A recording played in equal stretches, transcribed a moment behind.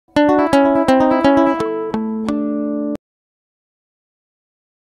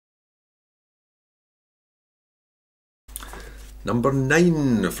Number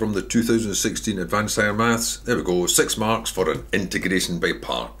 9 from the 2016 Advanced Higher Maths. There we go, 6 marks for an integration by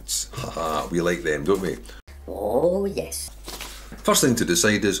parts. Haha, we like them, don't we? Oh yes. First thing to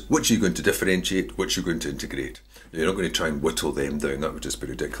decide is which you're going to differentiate, which you're going to integrate. You're not going to try and whittle them down, that would just be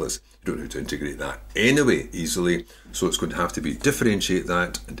ridiculous. You don't know how to integrate that anyway easily, so it's going to have to be differentiate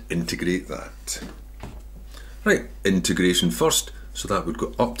that and integrate that. Right, integration first, so that would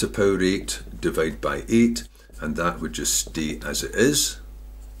go up to power 8, divide by 8, and that would just stay as it is.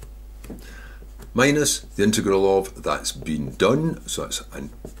 Minus the integral of that's been done, so that's an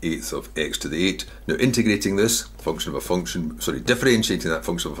eighth of x to the 8. Now integrating this function of a function, differentiating that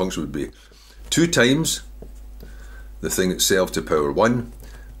function of a function would be 2 times the thing itself to power 1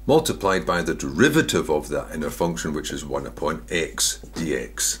 multiplied by the derivative of that in a function which is 1 upon x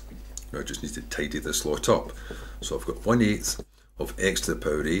dx. Now I just need to tidy this lot up. So I've got 1/8 of x to the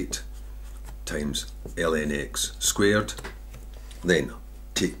power 8 times ln x squared. Then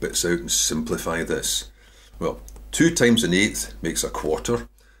take bits out and simplify this. Well, 2 times an eighth makes a quarter,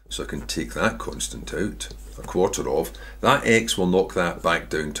 so I can take that constant out. A quarter of that x will knock that back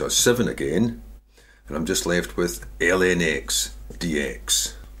down to a 7 again, and I'm just left with ln x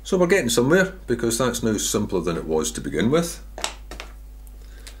dx. So we're getting somewhere because that's now simpler than it was to begin with.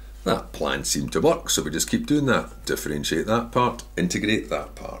 That plan seemed to work, so we just keep doing that. Differentiate that part, integrate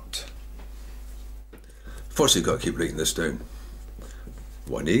that part. First you've got to keep writing this down.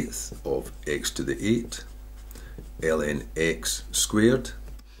 1/8 of x to the 8 ln x squared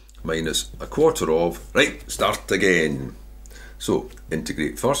minus a quarter of, right, start again. So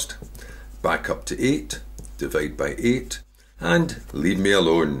integrate first, back up to 8, divide by 8, and leave me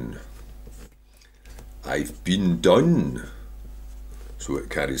alone. I've been done. So it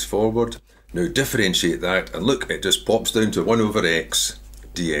carries forward. Now differentiate that, and look, it just pops down to 1 over x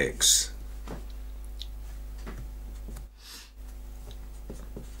dx.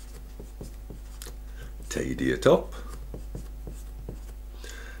 Tidy it up.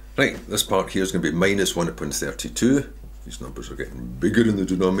 Right, this part here is going to be minus 1 upon 32. These numbers are getting bigger in the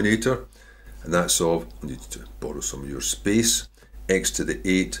denominator. And that's of, I need to borrow some of your space, x to the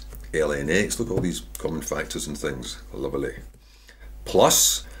 8 ln x. Look at all these common factors and things. Lovely.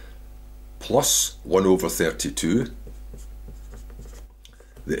 Plus 1 over 32.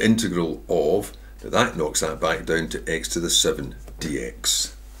 The integral of, that knocks that back down to x to the 7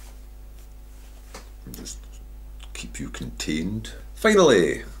 dx. Just keep you contained.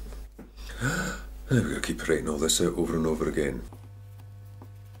 Finally, we've got to keep writing all this out over and over again.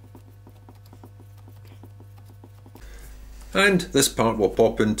 And this part will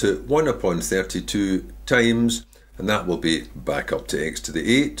pop into 1 upon 32 times, and that will be back up to x to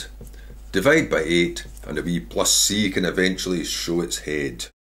the 8, divide by 8, and a wee plus c can eventually show its head.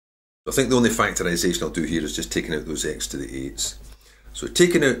 I think the only factorisation I'll do here is just taking out those x to the 8s. So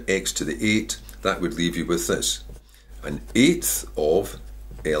taking out x to the 8, that would leave you with this, an eighth of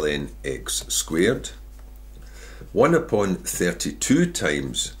ln x squared, 1 upon 32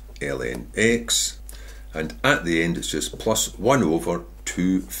 times ln x, and at the end it's just plus 1 over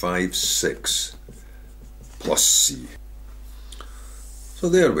 256 plus c. So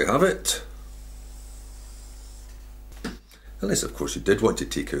there we have it. Unless of course you did want to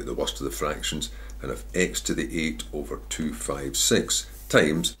take out the worst of the fractions and have x to the 8 over 256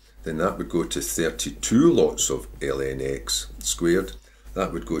 times, then that would go to 32 lots of ln x squared.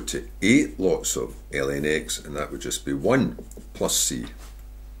 That would go to 8 lots of ln x, and that would just be 1 plus c.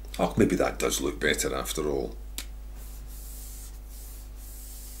 Oh, maybe that does look better after all.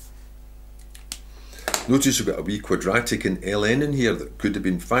 Notice you've got a wee quadratic in ln in here that could have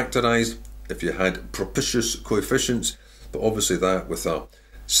been factorised if you had propitious coefficients, but obviously that with a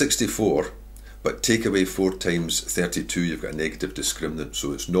 64, but take away 4 times 32, you've got a negative discriminant,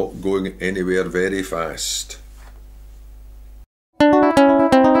 so it's not going anywhere very fast.